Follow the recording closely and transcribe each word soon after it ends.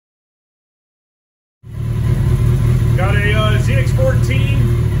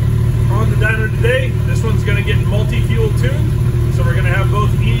ZX14 on the dyno today. This one's going to get multi-fuel tuned, so we're going to have both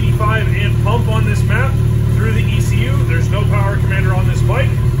E85 and pump on this map through the ECU. There's no power commander on this bike.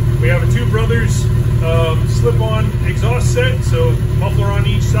 We have a Two Brothers slip-on exhaust set, so muffler on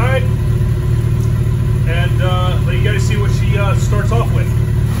each side, and let you guys see what she starts off with.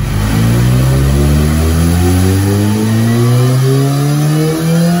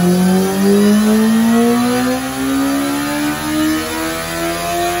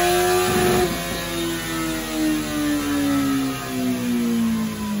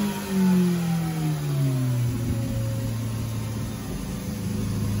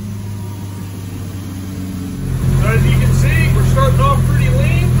 As you can see, we're starting off pretty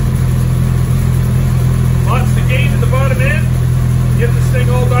lean. Lots to gain in the bottom end. Get this thing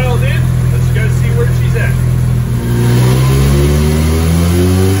all dialed in. Let you guys see where she's at.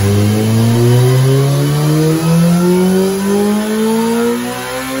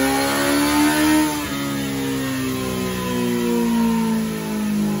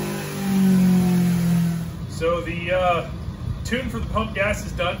 So the tune for the pump gas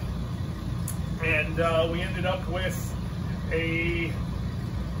is done. And we ended up with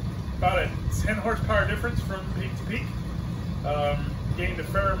about a 10 horsepower difference from peak to peak. Gained a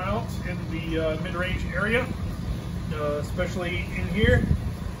fair amount in the mid-range area, especially in here.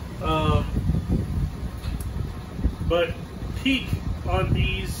 But peak on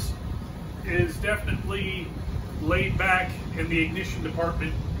these is definitely laid back in the ignition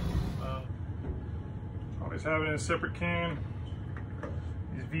department. Always having a separate can.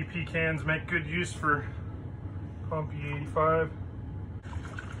 These VP cans make good use for pump E85.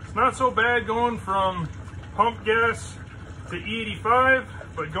 It's not so bad going from pump gas to E85,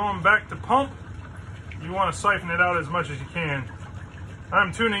 but going back to pump, you want to siphon it out as much as you can.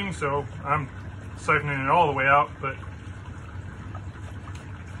 I'm tuning, so I'm siphoning it all the way out, but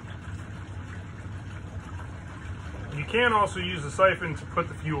you can also use the siphon to put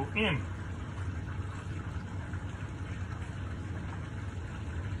the fuel in.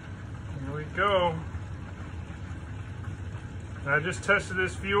 Here we go. I just tested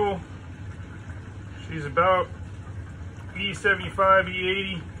this fuel. She's about E75,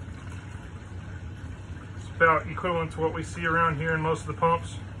 E80. It's about equivalent to what we see around here in most of the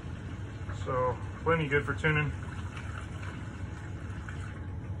pumps. So plenty good for tuning.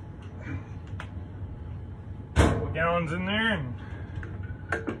 Couple of gallons in there and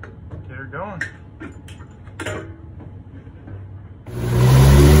get her going.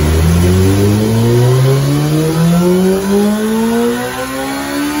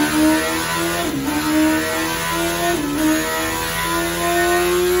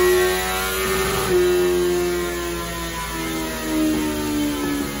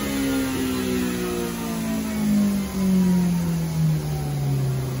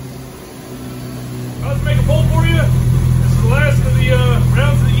 Let's make a poll for you. This is the last of the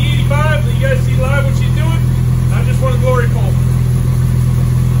rounds of the E85. Let you guys see live what she's doing. I just want a glory poll.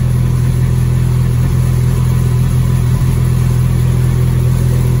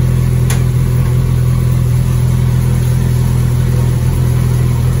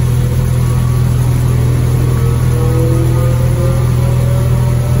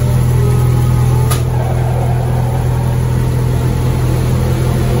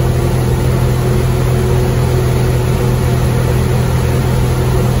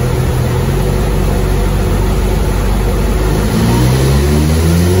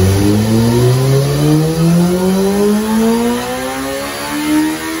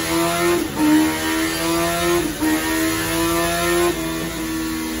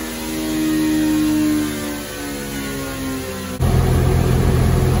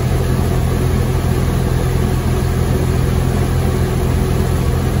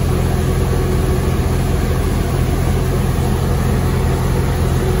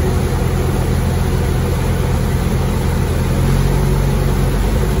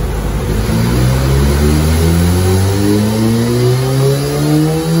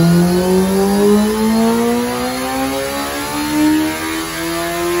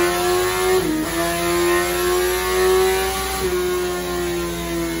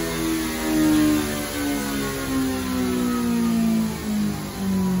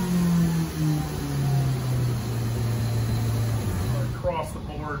 Across the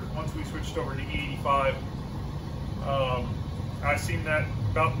board, once we switched over to E85, I've seen that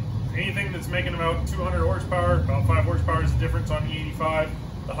about anything that's making about 200 horsepower, about 5 horsepower is the difference on the E85.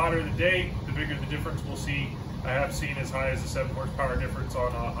 The hotter the day, the bigger the difference we'll see. I have seen as high as a 7 horsepower difference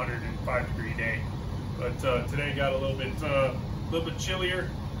on a 105-degree day. But today got a little bit chillier.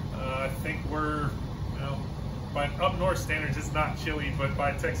 I think we're by up north standards, it's not chilly, but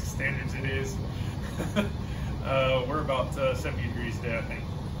by Texas standards, it is. We're about 70 degrees today, I think.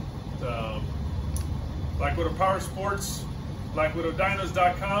 Black Widow Power Sports,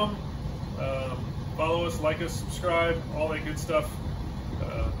 blackwidowdynos.com. Follow us, like us, subscribe, all that good stuff.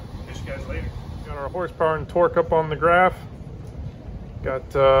 Catch you guys later. Got our horsepower and torque up on the graph.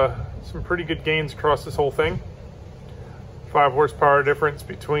 Got some pretty good gains across this whole thing. 5 horsepower difference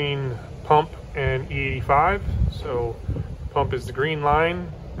between pump and E85. So pump is the green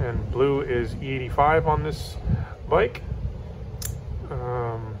line and blue is E85 on this bike.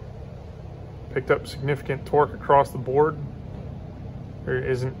 Picked up significant torque across the board. There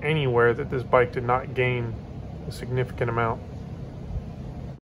isn't anywhere that this bike did not gain a significant amount.